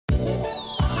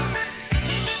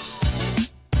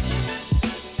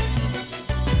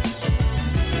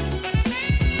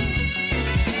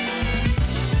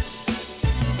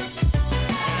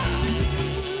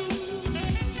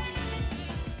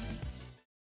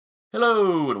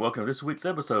Hello, and welcome to this week's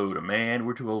episode of Man,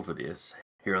 We're Too Old for This,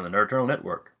 here on the Nerd Turtle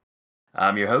Network.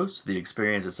 I'm your host, the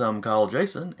experience that some call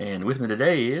Jason, and with me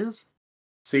today is...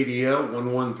 CDL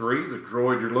 113, the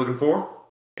droid you're looking for.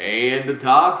 And the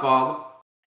Todd Father.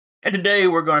 And today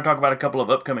we're going to talk about a couple of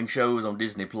upcoming shows on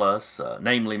Disney Plus,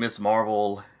 namely Miss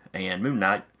Marvel and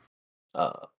Moonknight.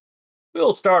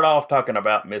 We'll start off talking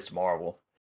about Miss Marvel.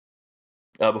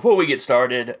 Before we get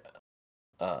started,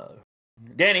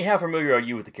 Danny, how familiar are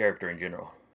you with the character in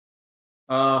general?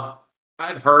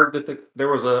 I'd heard that there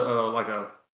was a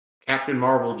Captain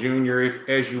Marvel Jr.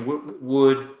 as you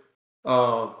would,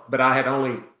 but I had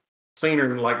only seen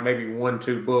her in like maybe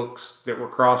 1-2 books that were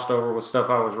crossed over with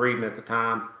stuff I was reading at the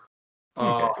time.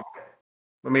 Okay.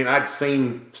 I mean, I'd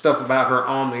seen stuff about her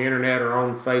on the internet or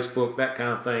on Facebook, that kind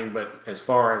of thing, but as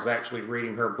far as actually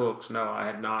reading her books, no, I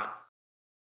had not.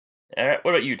 All right,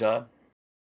 what about you, Todd?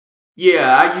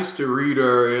 Yeah, I used to read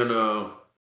her in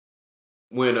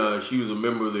when she was a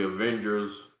member of the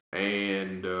Avengers,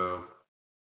 and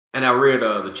I read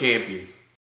the Champions.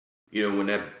 You know,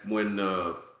 when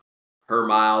her,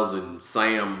 Miles, and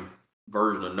Sam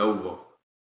version of Nova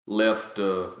left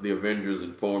the Avengers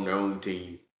and formed their own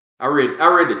team. I read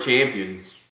the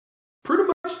Champions pretty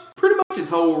much his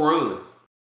whole run.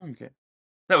 Okay.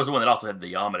 That was the one that also had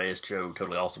the Amadeus show,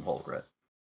 Totally Awesome Hulk, right?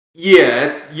 Yeah,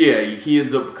 he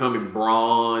ends up becoming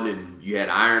Brawn, and you had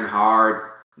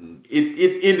Ironheart.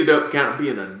 It ended up kind of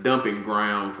being a dumping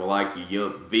ground for like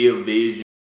your young Vision.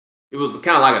 It was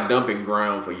kind of like a dumping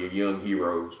ground for your young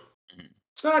heroes.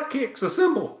 Sidekicks,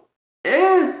 assemble.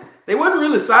 They weren't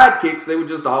really sidekicks. They were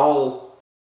just all,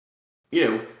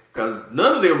 because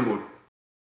none of them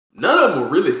were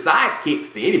really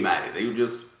sidekicks to anybody. They were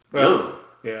just young.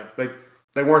 Yeah,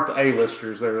 they weren't the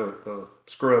A-listers. They were the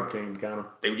scrub team, kind of.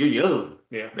 They were just young.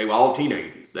 Yeah. They were all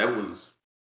teenagers.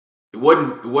 It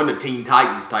wasn't a Teen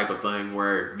Titans type of thing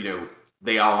where,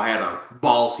 they all had a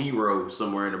boss hero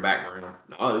somewhere in the background.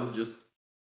 No, it was just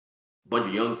a bunch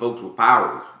of young folks with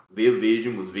powers.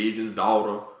 Vision was Vision's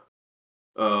daughter.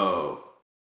 Brawn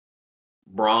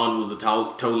was a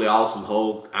totally awesome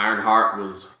Hulk. Ironheart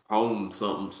was home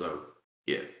something. So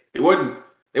yeah, they wasn't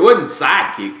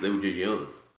sidekicks. They were just young.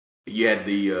 You had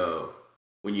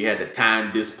when you had the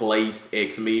time displaced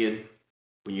X-Men.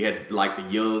 When you had like the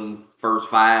young first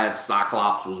 5,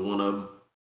 Cyclops was one of them.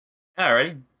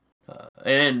 Alrighty.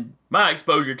 And my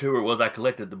exposure to her was I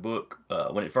collected the book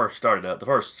when it first started up, the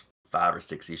first 5 or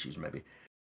 6 issues maybe.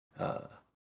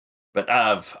 But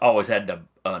I've always had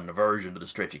an aversion to the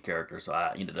stretchy character, so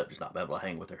I ended up just not being able to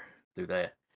hang with her through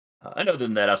that. And other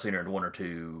than that, I've seen her in 1 or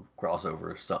 2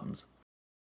 crossover somethings.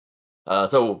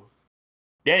 So,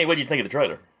 Danny, what did you think of the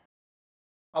trailer?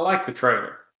 I like the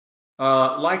trailer.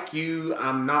 Like you,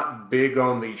 I'm not big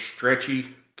on the stretchy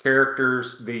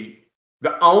characters. The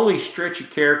only stretchy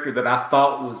character that I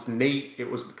thought was neat, it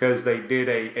was because they did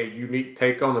a unique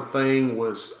take on the thing,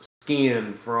 was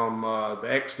Skin from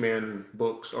the X-Men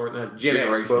books, or the Gen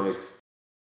X books,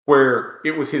 where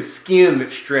it was his skin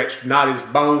that stretched, not his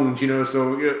bones,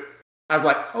 so I was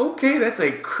like, okay, that's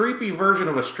a creepy version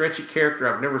of a stretchy character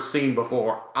I've never seen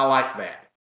before. I like that.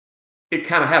 It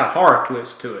kind of had a horror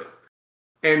twist to it.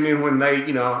 And then when they,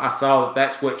 I saw that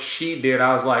that's what she did,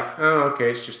 I was like, oh,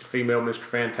 okay, it's just a female Mr.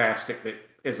 Fantastic that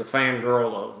is a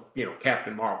fangirl of,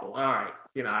 Captain Marvel. All right,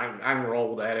 I can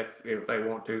roll with that if they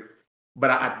want to.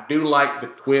 But I do like the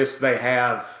twist they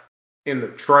have in the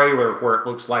trailer where it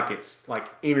looks like it's like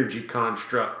energy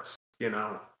constructs,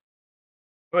 What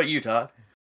about you, Todd?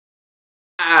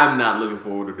 I'm not looking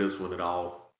forward to this one at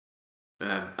all.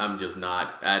 I'm just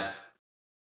not. I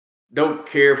don't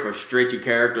care for stretchy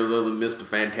characters other than Mr.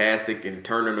 Fantastic, and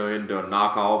turning her into a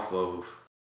knockoff of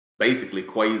basically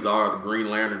Quasar, the Green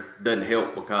Lantern, doesn't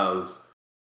help, because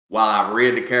while I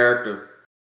read the character,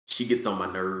 she gets on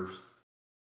my nerves.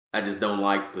 I just don't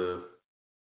like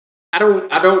I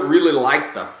don't really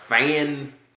like the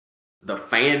fanboy,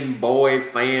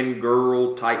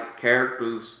 fangirl type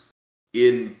characters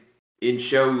in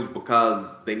shows, because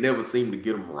they never seem to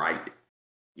get them right.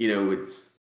 It's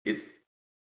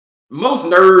most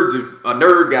nerds, if a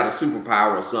nerd got a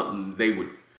superpower or something, they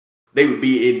would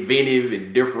be inventive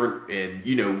and different, and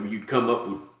you'd come up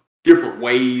with different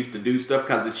ways to do stuff,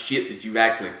 because it's shit that you've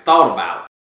actually thought about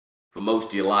for most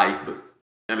of your life. But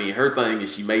I mean, her thing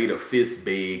is she made her fists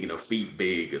big and her feet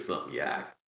big or something. Yeah,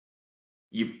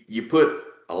 you put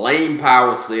a lame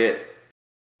power set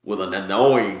with an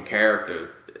annoying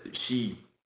character.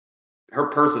 Her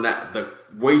person, the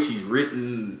way she's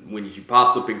written, when she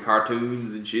pops up in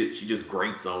cartoons and shit, she just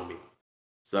grates on me.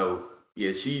 So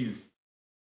yeah,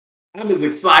 I'm as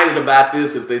excited about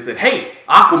this if they said, hey,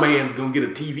 Aquaman's gonna get a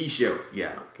TV show.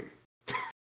 Yeah, I don't care.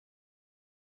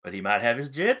 But he might have his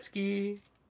jet ski.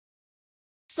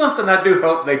 Something I do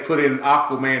hope they put in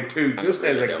Aquaman 2 just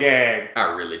as a gag.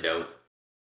 I really don't.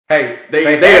 Hey,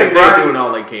 they're doing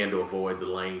all they can to avoid the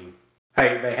lane.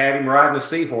 Hey, they had him riding a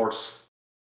seahorse.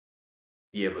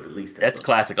 Yeah, but at least that's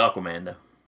classic Aquaman, though.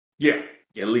 Yeah,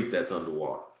 at least that's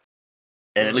underwater.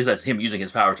 And at least that's him using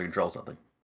his powers to control something.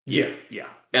 Yeah.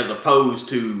 As opposed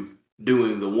to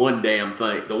doing the one damn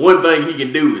thing. The one thing he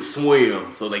can do is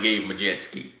swim, so they gave him a jet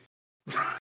ski.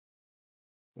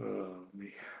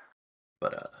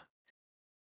 But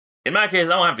in my case,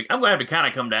 I'm going to have to kind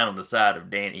of come down on the side of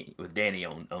Danny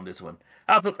on this one.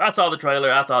 I saw the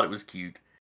trailer. I thought it was cute.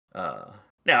 Now,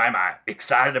 am I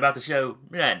excited about the show?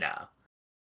 Nah.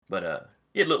 But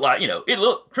it looked like,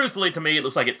 truthfully to me, it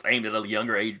looks like it's aimed at a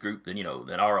younger age group than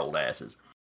our old asses.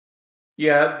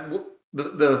 Yeah,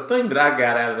 the thing that I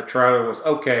got out of the trailer was,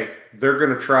 okay, they're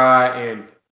going to try and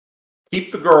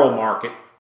keep the girl market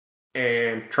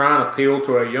and try and appeal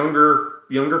to a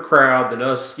younger crowd than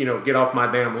us, get off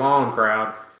my damn lawn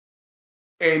crowd,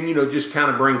 and just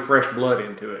kind of bring fresh blood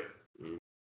into it.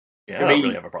 Yeah, I don't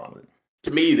really have a problem with it.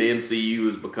 To me, the MCU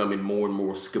is becoming more and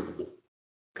more skippable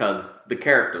because the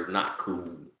character's not cool.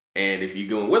 And if you're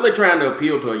going, well, they're trying to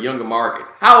appeal to a younger market.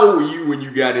 How old were you when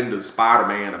you got into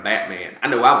Spider-Man or Batman? I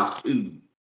know I was 2.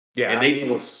 Yeah, and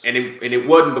it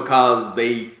wasn't because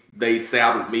they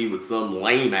saddled me with some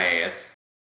lame ass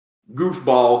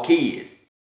goofball kid.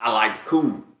 I liked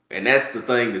cool, and that's the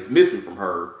thing that's missing from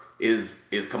her is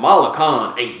Kamala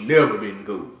Khan ain't never been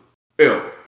cool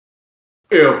ever.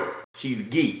 She's a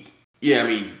geek. Yeah, I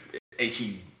mean,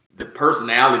 and the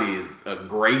personality is a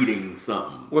grating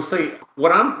something. Well, see,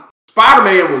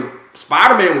 Spider-Man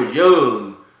was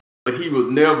young, but he was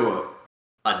never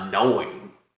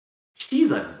annoying.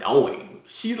 She's annoying.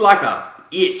 She's like a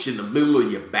itch in the middle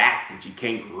of your back that you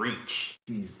can't reach.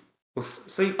 She's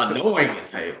annoying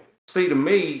as hell. See, to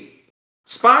me,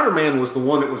 Spider-Man was the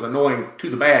one that was annoying to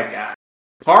the bad guy.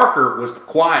 Parker was the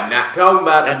quiet. I'm not talking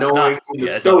about annoying in the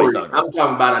story. I'm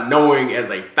talking about annoying as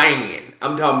a fan.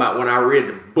 I'm talking about when I read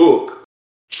the book.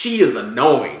 She is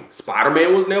annoying.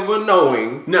 Spider-Man was never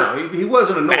annoying. No, he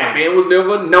wasn't annoying. Batman was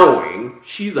never annoying.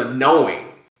 She's annoying.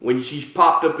 When she's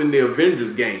popped up in the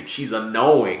Avengers game, she's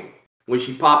annoying. When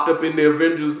she popped up in the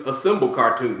Avengers Assemble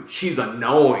cartoon, she's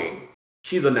annoying.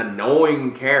 She's an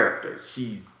annoying character.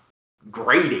 She's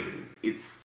grating.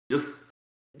 She's just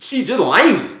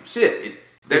lame. Shit.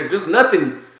 There's just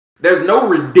nothing. There's no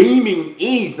redeeming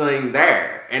anything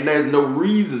there. And there's no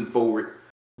reason for it.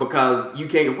 Because you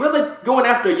can't, well, they're going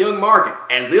after a young market.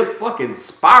 As if fucking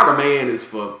Spider-Man is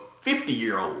for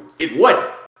 50-year-olds. It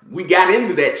wasn't. We got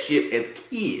into that shit as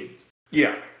kids.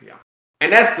 Yeah.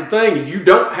 And that's the thing, is you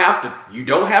don't have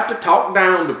to talk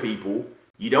down to people.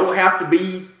 You don't have to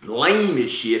be lame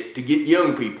as shit to get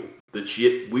young people. The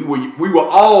shit, we were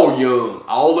all young.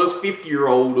 All us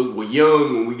 50-year-olds were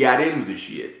young when we got into the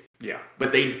shit. Yeah.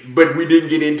 But we didn't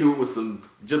get into it with some,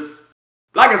 just,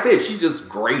 like I said, she just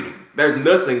grating. There's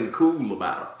nothing cool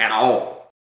about her at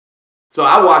all. So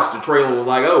I watched the trailer and was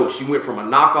like, oh, she went from a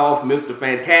knockoff Mr.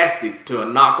 Fantastic to a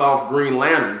knockoff Green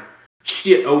Lantern.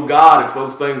 Shit, oh God, if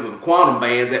those things are the quantum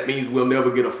bands, that means we'll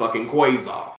never get a fucking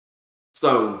quasar.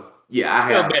 So, yeah,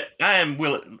 I am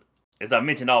willing, as I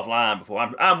mentioned offline before,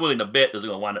 I'm willing to bet there's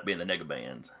going to wind up being the nega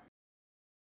bands.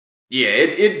 Yeah,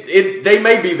 they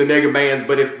may be the nega bands,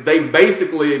 but if they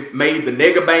basically made the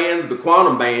nega bands the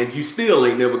quantum bands, you still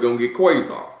ain't never going to get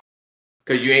quasar.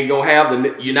 Because you're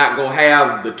not going to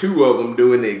have the two of them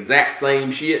doing the exact same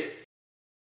shit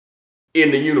in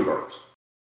the universe.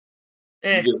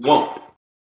 You just won't.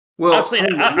 Well,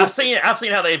 I've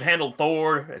seen how they've handled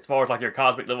Thor as far as like their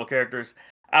cosmic level characters.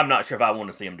 I'm not sure if I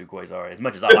want to see him do Quasar as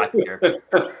much as I like the character.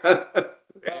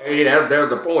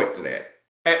 There's a point to that.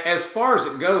 As far as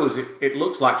it goes, it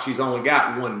looks like she's only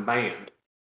got one band.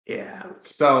 Yeah.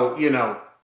 So,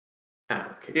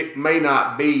 it may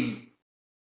not be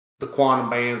the quantum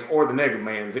bands or the nega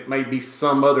bands. It may be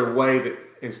some other way that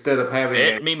instead of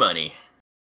having me money.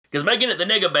 Because making it the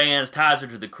nega bands ties her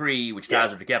to the Kree, which ties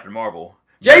her to Captain Marvel.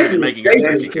 Jason's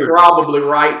probably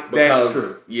right because that's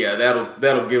true. Yeah,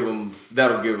 that'll give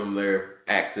them their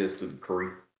access to the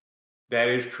Kree. That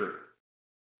is true.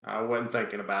 I wasn't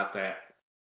thinking about that.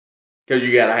 Because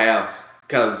you gotta have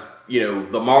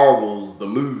the Marvels, the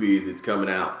movie that's coming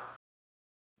out,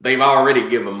 they've already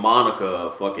given Monica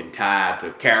a fucking tie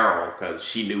to Carol because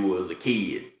she knew her as a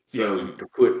kid. So to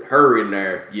put her in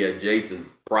there, yeah, Jason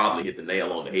probably hit the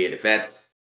nail on the head. If that's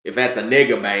a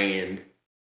nega band,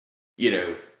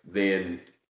 then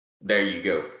there you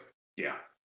go. Yeah.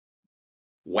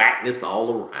 Whackness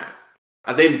all around.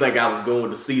 I didn't think I was going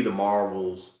to see the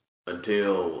Marvels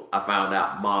until I found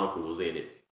out Monica was in it.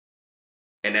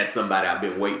 And that's somebody I've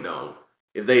been waiting on.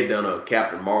 If they'd done a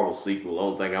Captain Marvel sequel, the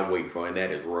only thing I'm waiting for, and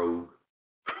that is Rogue.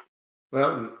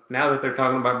 Well, now that they're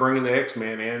talking about bringing the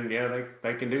X-Men in, yeah,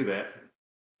 they can do that.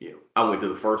 Yeah, I went to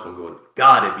the first one going,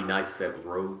 God, it'd be nice if that was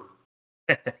Rogue.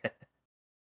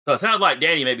 So it sounds like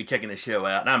Danny may be checking the show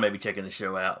out, and I may be checking the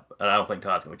show out, but I don't think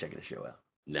Todd's going to be checking the show out.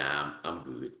 Nah, I'm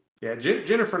good. Yeah,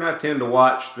 Jennifer and I tend to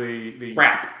watch the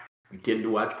Crap. You tend to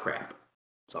watch crap.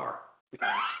 Sorry.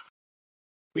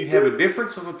 We have a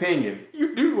difference of opinion.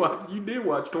 You did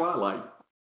watch Twilight.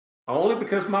 Only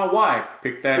because my wife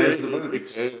picked that as the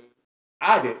movies.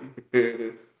 I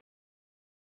didn't.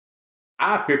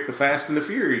 I picked the Fast and the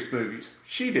Furious movies.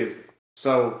 She didn't.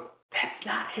 So that's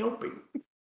not helping.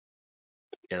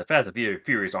 Yeah, the Fast and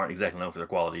Furious aren't exactly known for their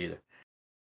quality either.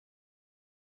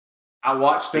 I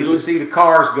watched them to see the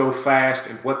cars go fast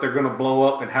and what they're going to blow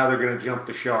up and how they're going to jump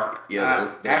the shark.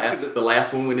 Yeah, the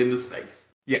last one went into space.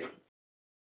 Yeah.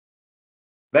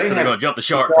 They're going to jump the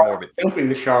shark from orbit. Jumping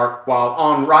the shark while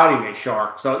on riding a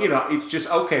shark. So, it's just,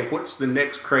 okay, what's the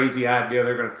next crazy idea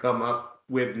they're going to come up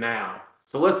with now?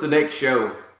 So what's the next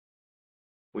show?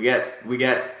 We got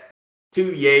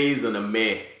 2 yays and a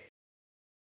meh.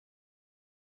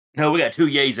 No, we got 2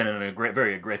 yays and a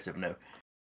very aggressive no.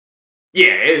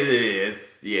 Yeah, it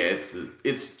is. Yeah,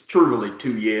 it's truly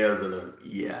 2 years and a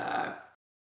yeah.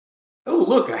 Oh,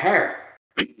 look, a hair.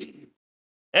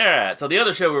 All right, so the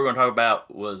other show we were going to talk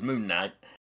about was Moonknight.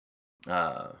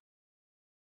 I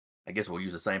guess we'll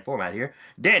use the same format here.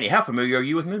 Danny, how familiar are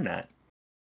you with Moonknight?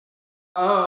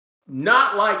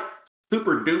 Not like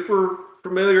super duper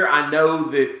familiar. I know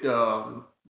that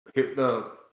the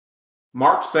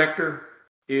Mark Spector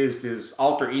is his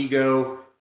alter ego,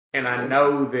 and I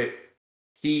know that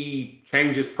he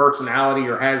changes personality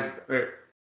or has,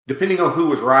 depending on who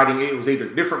was writing, it was either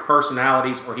different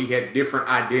personalities or he had different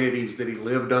identities that he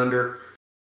lived under.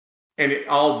 And it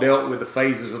all dealt with the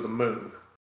phases of the moon.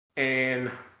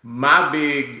 And my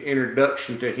big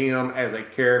introduction to him as a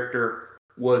character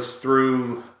was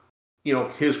through,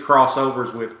 his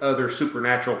crossovers with other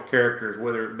supernatural characters,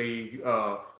 whether it be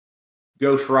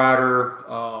Ghost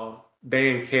Rider,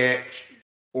 Dan Ketch,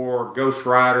 or Ghost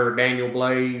Rider, Daniel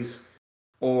Blaze,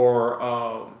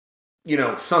 or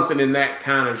something in that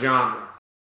kind of genre.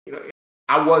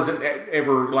 I wasn't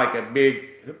ever like a big,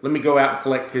 let me go out and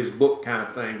collect his book kind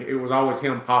of thing. It was always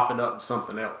him popping up in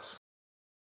something else.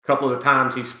 A couple of the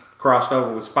times he's crossed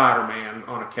over with Spider-Man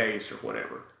on a case or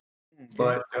whatever. Okay.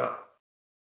 But what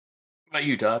about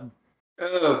you, Todd?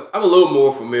 I'm a little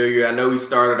more familiar. I know he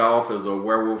started off as a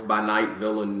Werewolf by Night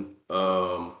villain.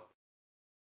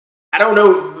 I don't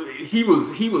know. He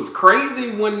was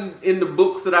crazy when in the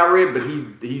books that I read, but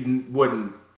he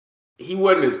wasn't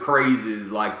as crazy as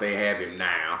like they have him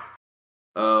now.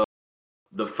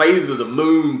 The phase of the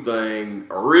moon thing,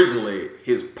 originally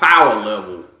his power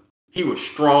level, he was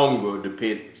stronger,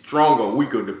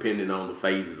 weaker depending on the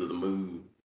phases of the moon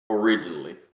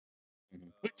originally.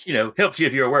 Which, helps you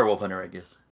if you're a werewolf hunter, I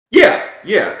guess. Yeah,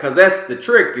 because that's the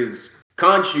trick. Is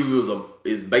Khonshu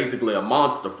is basically a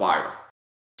monster fighter.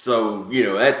 So,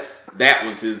 that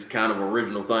was his kind of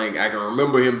original thing. I can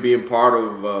remember him being part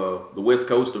of the West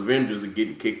Coast Avengers and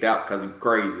getting kicked out because he's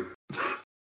crazy.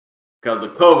 Because the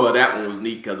cover of that one was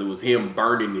neat because it was him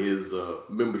burning his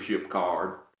membership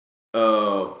card.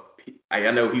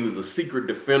 I know he was a secret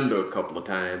defender a couple of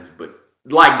times, but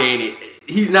like Danny,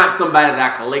 he's not somebody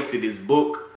that I collected his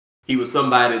book. He was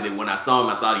somebody that when I saw him,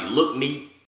 I thought he looked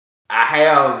neat. I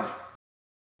have...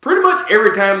 pretty much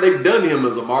every time they've done him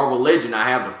as a Marvel Legend, I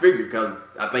have the figure because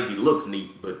I think he looks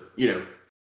neat. But,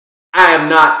 I am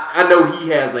not... I know he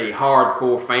has a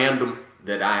hardcore fandom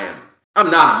that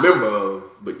I'm not a member of,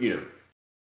 but, Yeah.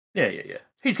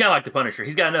 He's kind of like the Punisher.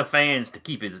 He's got enough fans to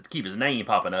keep his name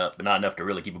popping up, but not enough to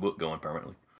really keep a book going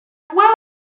permanently. Well,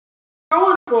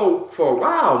 going for a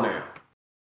while now.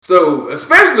 So,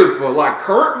 especially for, like,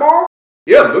 current Marvel,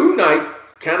 yeah, Moon Knight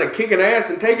kind of kicking ass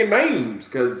and taking names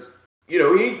because...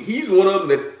 he's one of them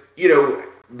that,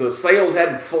 the sales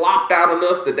hadn't flopped out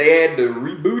enough that they had to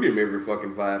reboot him every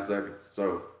fucking 5 seconds.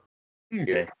 So,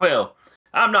 okay. Yeah. Well,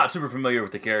 I'm not super familiar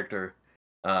with the character.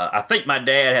 I think my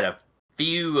dad had a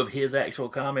few of his actual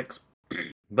comics,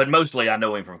 but mostly I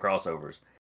know him from crossovers.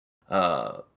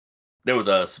 There was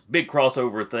a big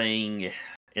crossover thing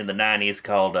in the 90s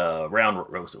called Round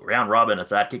Robin, A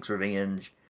Sidekick's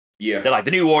Revenge. Yeah. That, like,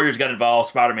 the New Warriors got involved,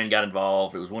 Spider-Man got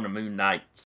involved. It was one of Moon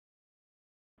Knight's.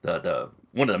 The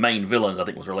one of the main villains, I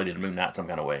think, was related to Moon Knight some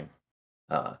kind of way.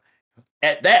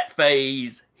 At that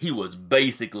phase, he was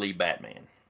basically Batman.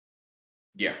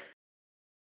 Yeah.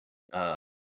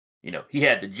 He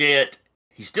had the jet.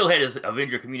 he still had his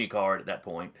Avenger community card at that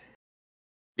point.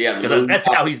 Yeah, that's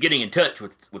how he's getting in touch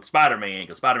with Spider-Man,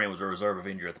 because Spider-Man was a reserve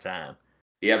Avenger at the time.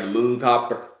 You have the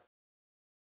Mooncopter.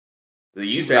 They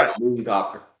used to have a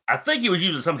Mooncopter. I think he was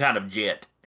using some kind of jet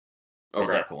at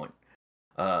that point.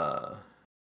 I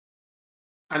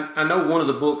know one of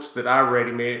the books that I read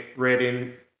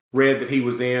that he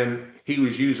was in. He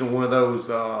was using one of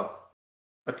those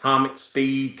atomic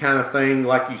steed kind of thing,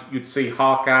 like you'd see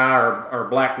Hawkeye or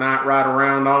Black Knight ride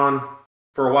around on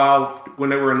for a while when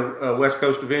they were in the West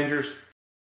Coast Avengers.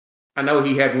 I know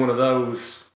he had one of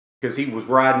those because he was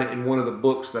riding it in one of the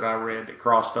books that I read that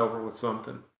crossed over with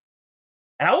something.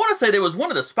 And I want to say there was one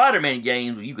of the Spider-Man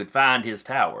games where you could find his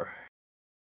tower.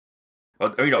 Or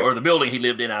the building he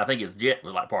lived in. I think his jet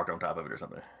was like parked on top of it or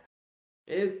something.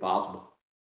 It's possible.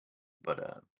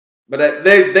 But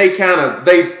they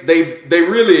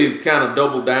really kind of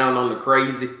doubled down on the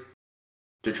crazy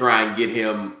to try and get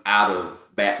him out of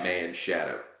Batman's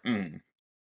shadow. Mm.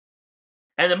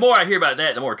 And the more I hear about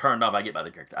that, the more turned off I get by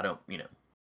the character. I don't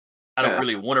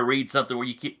really want to read something where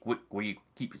you keep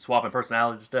swapping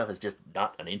personalities and stuff. It's just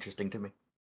not interesting to me.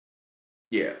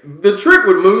 Yeah, the trick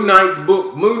with Moon Knight's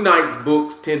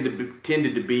books tended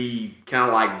to be kind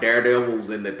of like Daredevil's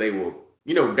in that they were,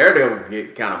 Daredevil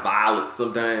get kind of violent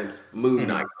sometimes. Moon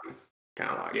Knight is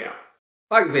kind of like that.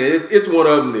 Like I said, it's one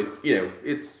of them that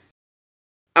it's.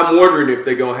 I'm wondering if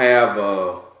they're gonna have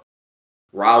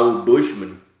Raoul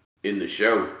Bushman in the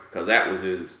show, because that was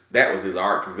his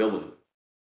arch villain,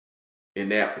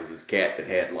 and that was his cat that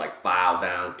had like file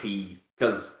down teeth,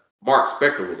 because Mark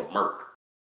Spector was a merc.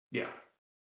 Yeah.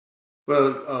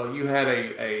 Well, you had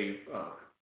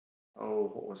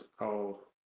what was it called?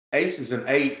 Aces and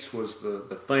Eights was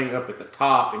the thing up at the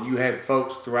top, and you had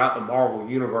folks throughout the Marvel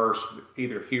universe,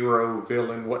 either hero,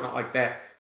 villain, whatnot like that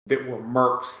were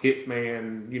mercs,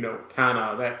 hitman, kind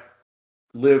of that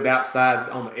lived outside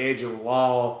on the edge of the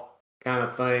law kind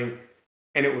of thing.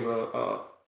 And it was a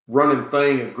running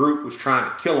thing. A group was trying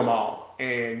to kill them all.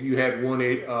 And you had one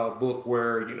book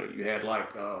where, you had like,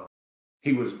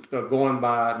 he was going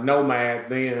by Nomad,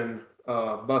 then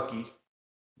Bucky.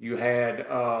 You had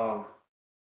the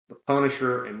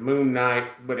Punisher and Moon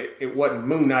Knight, but it wasn't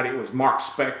Moon Knight, it was Mark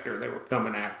Spector they were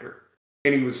coming after.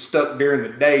 And he was stuck during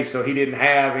the day, so he didn't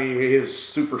have any of his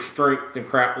super strength and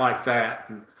crap like that.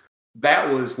 And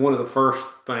that was one of the first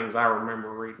things I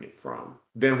remember reading it from.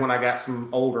 Then when I got some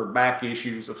older back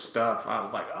issues of stuff, I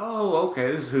was like, oh,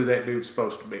 okay, this is who that dude's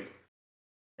supposed to be.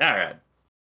 All right.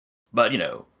 But,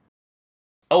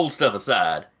 old stuff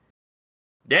aside,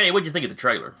 Danny, what'd you think of the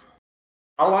trailer?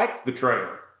 I liked the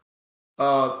trailer.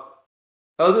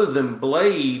 Other than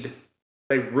Blade,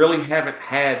 they really haven't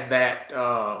had that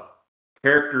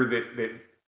character that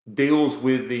deals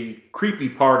with the creepy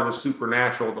part of the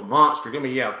supernatural, the monster. I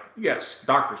mean, yeah, yes,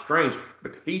 Doctor Strange,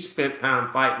 but he spent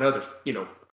time fighting other,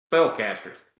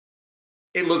 spellcasters.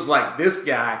 It looks like this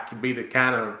guy could be the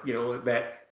kind of,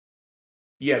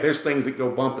 there's things that go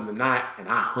bump in the night, and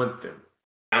I hunt them.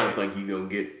 I don't think you're gonna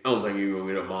get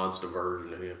a monster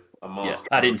version of him. A monster.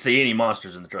 Yeah, I didn't see any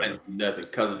monsters in the trailer. Nothing.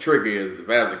 Because the trick is, if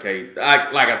that's the case,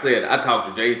 like I said, I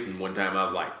talked to Jason one time. I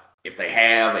was like, if they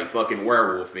have a fucking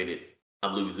werewolf in it,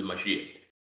 I'm losing my shit.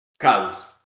 Because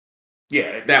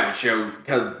that would show.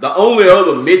 Because the only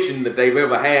other mention that they've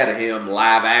ever had of him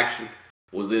live action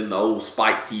was in the old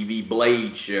Spike TV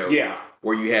Blade show. Yeah.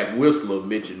 Where you had Whistler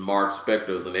mention Mark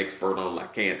Spector as an expert on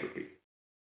lycanthropy.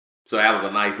 So that was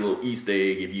a nice little Easter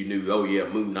egg if you knew,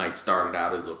 Moon Knight started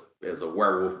out as a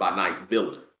werewolf by night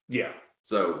villain. Yeah.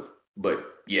 So, but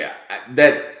yeah,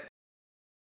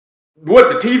 what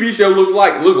the TV show looked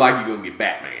like you're gonna get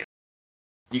Batman.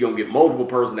 You're gonna get multiple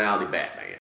personality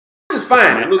Batman. It's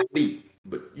fine. It looks neat,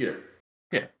 but Yeah.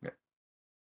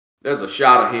 There's a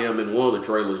shot of him in one of the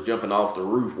trailers jumping off the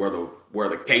roof where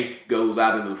the cape goes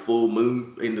out into the full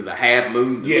moon, into the half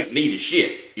moon. Yeah. It's neat as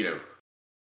shit,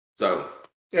 So.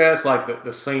 Yeah, it's like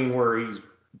the scene where he's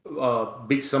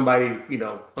beat somebody,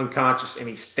 unconscious, and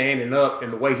he's standing up,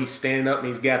 and the way he's standing up and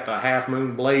he's got the half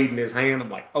moon blade in his hand, I'm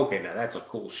like, okay, now that's a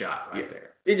cool shot right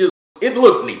there. It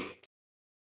looks neat.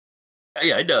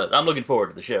 Yeah, it does. I'm looking forward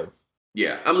to the show.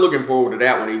 Yeah, I'm looking forward to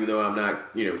that one, even though I'm not,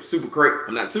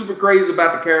 I'm not super crazy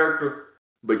about the character,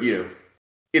 but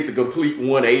it's a complete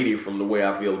 180 from the way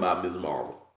I feel about Ms.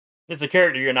 Marvel. It's a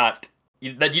character that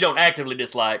you don't actively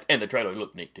dislike, and the trailer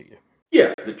looked neat to you.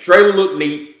 Yeah, the trailer looked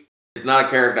neat. It's not a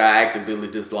character I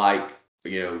actively dislike.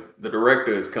 The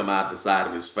director has come out the side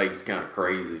of his face kind of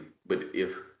crazy. But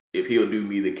if he'll do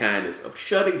me the kindness of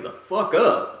shutting the fuck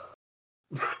up,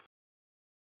 it's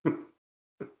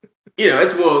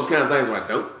one of those kind of things like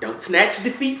don't snatch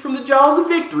defeat from the jaws of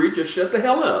victory. Just shut the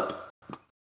hell up.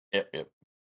 Yep.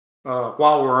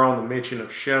 While we're on the mention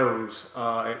of shows,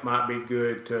 it might be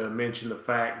good to mention the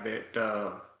fact that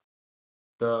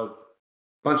the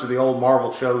bunch of the old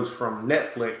Marvel shows from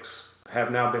Netflix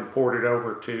have now been ported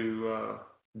over to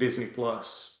Disney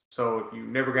Plus. So if you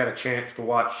never got a chance to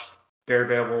watch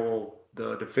Daredevil,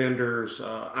 The Defenders,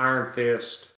 Iron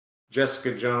Fist,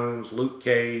 Jessica Jones, Luke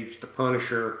Cage, The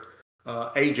Punisher,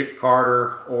 Agent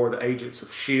Carter, or the Agents of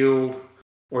S.H.I.E.L.D.,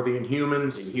 or the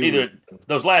Inhumans. Either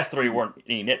those last three weren't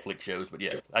any Netflix shows, but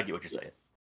yeah, I get what you're saying.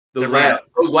 Those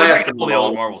all the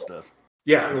old Marvel stuff.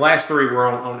 Yeah, the last three were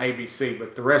on ABC,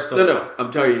 but the rest of them. No,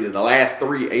 I'm telling you, the last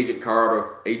three, Agent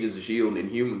Carter, Agents of S.H.I.E.L.D., and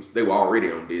Inhumans, they were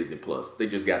already on Disney Plus. They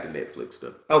just got the Netflix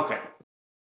stuff. Okay.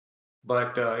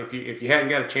 But if you hadn't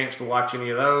got a chance to watch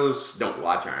any of those, don't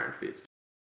watch Iron Fist.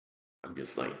 I'm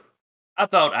just saying. I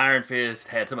thought Iron Fist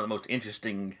had some of the most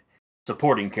interesting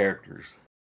supporting characters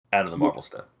out of the Marvel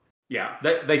stuff. Yeah,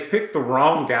 they picked the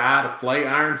wrong guy to play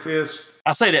Iron Fist.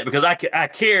 I say that because I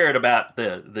cared about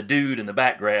the dude in the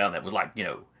background that was like,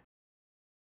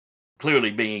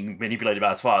 clearly being manipulated by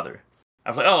his father.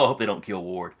 I was like, I hope they don't kill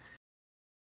Ward.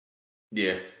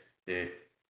 Yeah.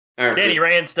 Danny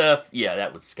Rand stuff,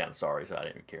 that was kind of sorry, so I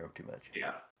didn't care too much.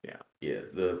 Yeah.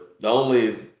 The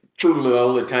only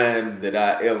time that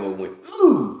I ever went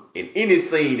ooh in any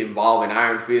scene involving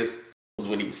Iron Fist was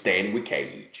when he was standing with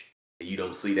Cage. And you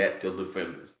don't see that till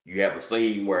Defenders. You have a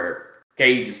scene where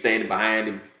Cage is standing behind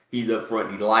him. He's up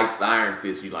front. He lights the Iron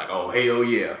Fist. You're like, oh hell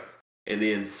yeah! And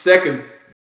then second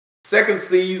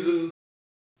season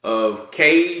of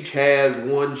Cage has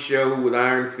one show with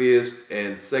Iron Fist,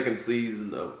 and second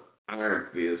season of Iron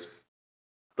Fist,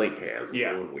 I think has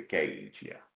one with Cage.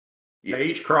 Yeah. They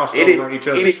each crossed over each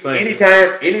other's thing.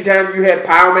 Anytime you had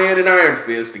Power Man and Iron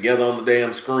Fist together on the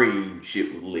damn screen,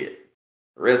 shit was lit.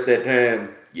 The rest of that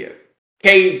time,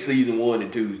 Cage season 1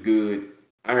 and 2 is good.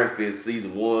 Iron Fist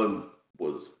season 1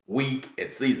 was weak,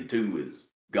 and season 2 is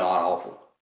god awful.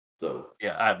 So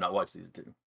I have not watched season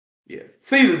 2. Yeah,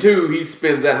 season 2, he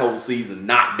spends that whole season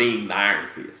not being the Iron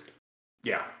Fist.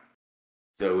 Yeah.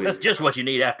 So that's just what you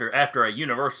need after a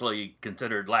universally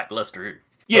considered lackluster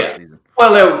season.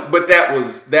 Well, but that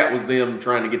was them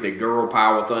trying to get their girl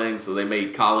power thing, so they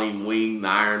made Colleen Wing the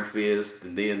Iron Fist,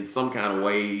 and then some kind of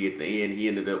way at the end he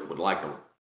ended up with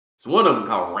it's one of them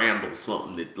called Randall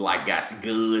something that like got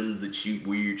guns that shoot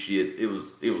weird shit. It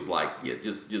was like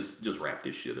just wrap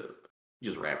this shit up.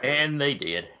 Just wrap it up. And they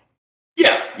did.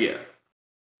 Yeah.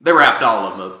 They wrapped all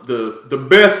of them up. The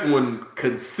best one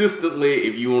consistently,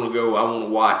 if you want to go, I want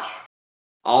to watch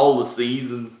all the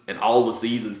seasons and all the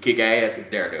seasons kick ass is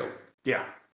Daredevil. Yeah.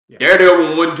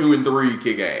 Daredevil 1, 2, and 3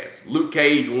 kick ass. Luke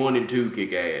Cage 1 and 2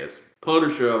 kick ass.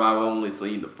 Punisher, I've only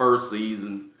seen the first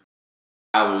season.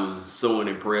 I was so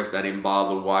unimpressed I didn't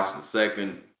bother to watch the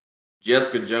second.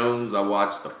 Jessica Jones, I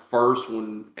watched the first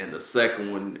one and the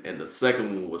second one, and the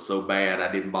second one was so bad I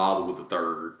didn't bother with the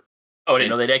third. Oh, I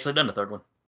didn't know they'd actually done the third one.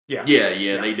 Yeah,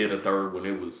 they did a third one.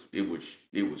 It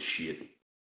was shit.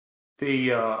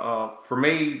 For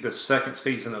me, the second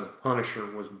season of The Punisher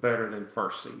was better than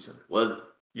first season. Was it?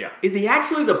 Yeah. Is he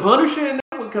actually the Punisher in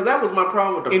that one? Because that was my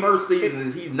problem with the first season.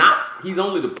 Is he's not. He's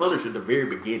only the Punisher at the very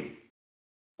beginning.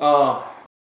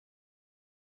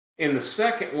 In the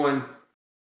second one,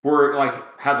 where like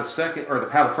how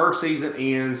the first season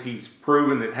ends, he's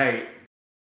proven that hey,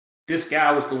 this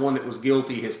guy was the one that was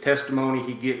guilty. His testimony,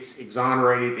 he gets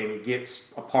exonerated and he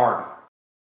gets a pardon.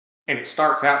 And it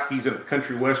starts out he's in a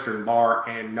country western bar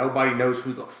and nobody knows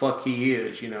who the fuck he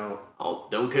is. Oh,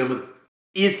 don't tell me.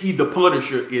 Is he the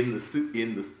Punisher in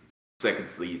the second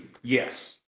season?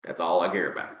 Yes. That's all I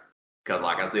care about. Because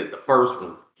like I said, the first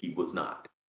one he was not.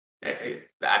 That's it.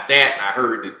 That I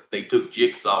heard that they took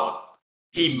Jigsaw.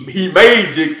 He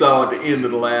made Jigsaw at the end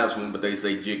of the last one, but they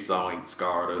say Jigsaw ain't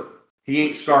scarred up. He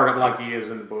ain't scarred up like he is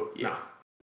in the book. Yeah. No.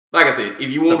 Like I said,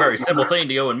 if you want a very simple thing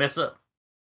to go and mess up.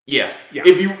 Yeah.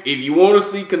 If you want to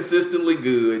see consistently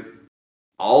good,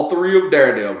 all three of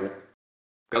Daredevil,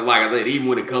 because like I said, even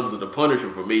when it comes to the Punisher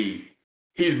for me,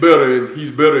 he's better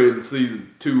in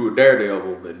season 2 of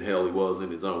Daredevil than hell he was in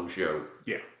his own show.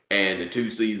 Yeah. And the 2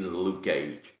 seasons of Luke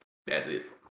Cage. That's it.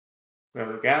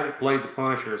 Well, the guy that played the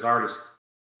Punisher has already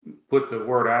put the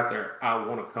word out there. I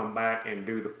want to come back and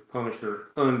do the Punisher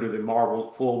under the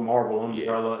full Marvel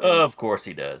umbrella. Yeah. Of course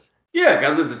he does. Yeah,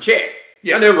 because it's a check.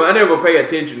 Yeah. I never pay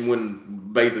attention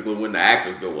when the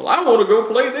actors go, well, I want to go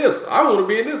play this. I want to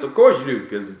be in this. Of course you do,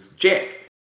 because it's a check.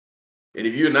 And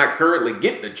if you're not currently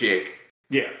getting a check,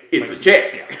 it's a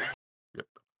check. Yep.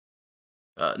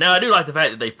 Now, I do like the fact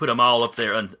that they put them all up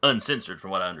there uncensored, from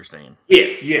what I understand.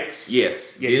 Yes. Yeah,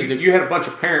 you had a bunch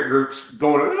of parent groups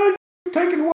going, oh, you're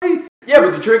taking away Yeah,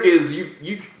 but the trick is you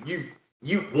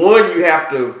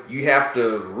have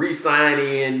to re-sign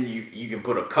in. You can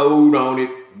put a code on it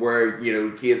where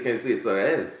the kids can't see it.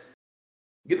 So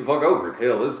get the fuck over it.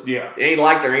 Hell, it ain't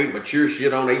like there ain't mature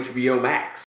shit on HBO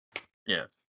Max. Yeah,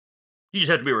 you just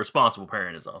have to be a responsible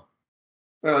parent, is all.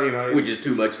 Well, which is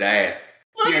too much to ask.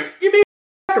 You mean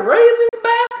I have to raise this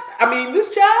bastard? I mean,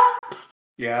 this child.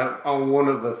 Yeah, on one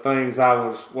of the things I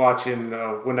was watching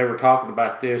when they were talking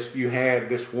about this, you had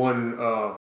this one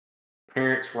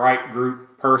parents' right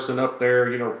group person up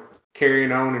there,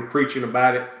 carrying on and preaching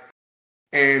about it.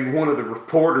 And one of the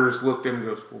reporters looked at him and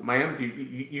goes, "Well, ma'am,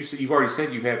 you've already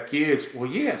said you have kids. Well,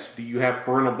 yes. Do you have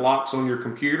parental blocks on your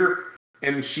computer?"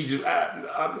 And she just,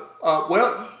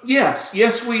 well,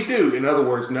 yes, we do. In other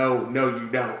words, no, you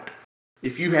don't.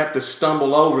 If you have to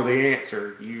stumble over the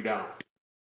answer, you don't.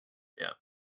 Yeah.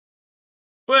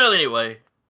 Well, anyway,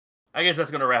 I guess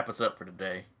that's going to wrap us up for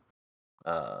today.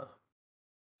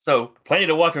 So, plenty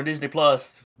to watch on Disney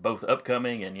Plus, both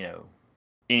upcoming and,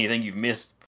 anything you've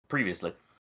missed previously.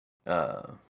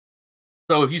 So,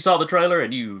 if you saw the trailer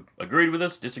and you agreed with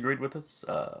us, disagreed with us,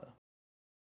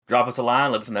 drop us a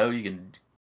line, let us know. You can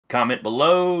comment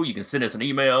below. You can send us an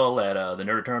email at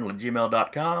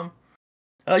thenerdeternal@gmail.com.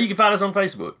 You can find us on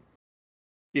Facebook.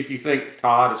 If you think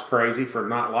Todd is crazy for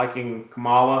not liking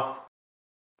Kamala,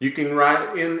 you can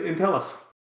write in and tell us.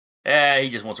 He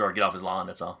just wants her to get off his lawn,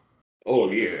 that's all.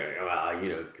 Oh, yeah. Well,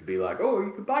 it could be like, oh,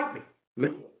 you could bite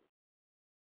me.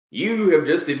 You have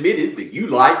just admitted that you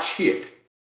like shit,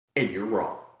 and you're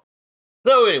wrong.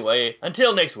 So anyway,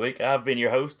 until next week, I've been your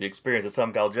host, the Experience of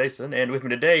Some Call Jason, and with me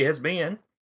today has been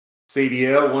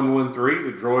CDL 113,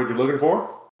 the droid you're looking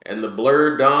for. And the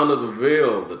blurred dawn of the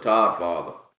veil, the Todd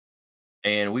Father.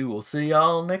 And we will see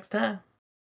y'all next time.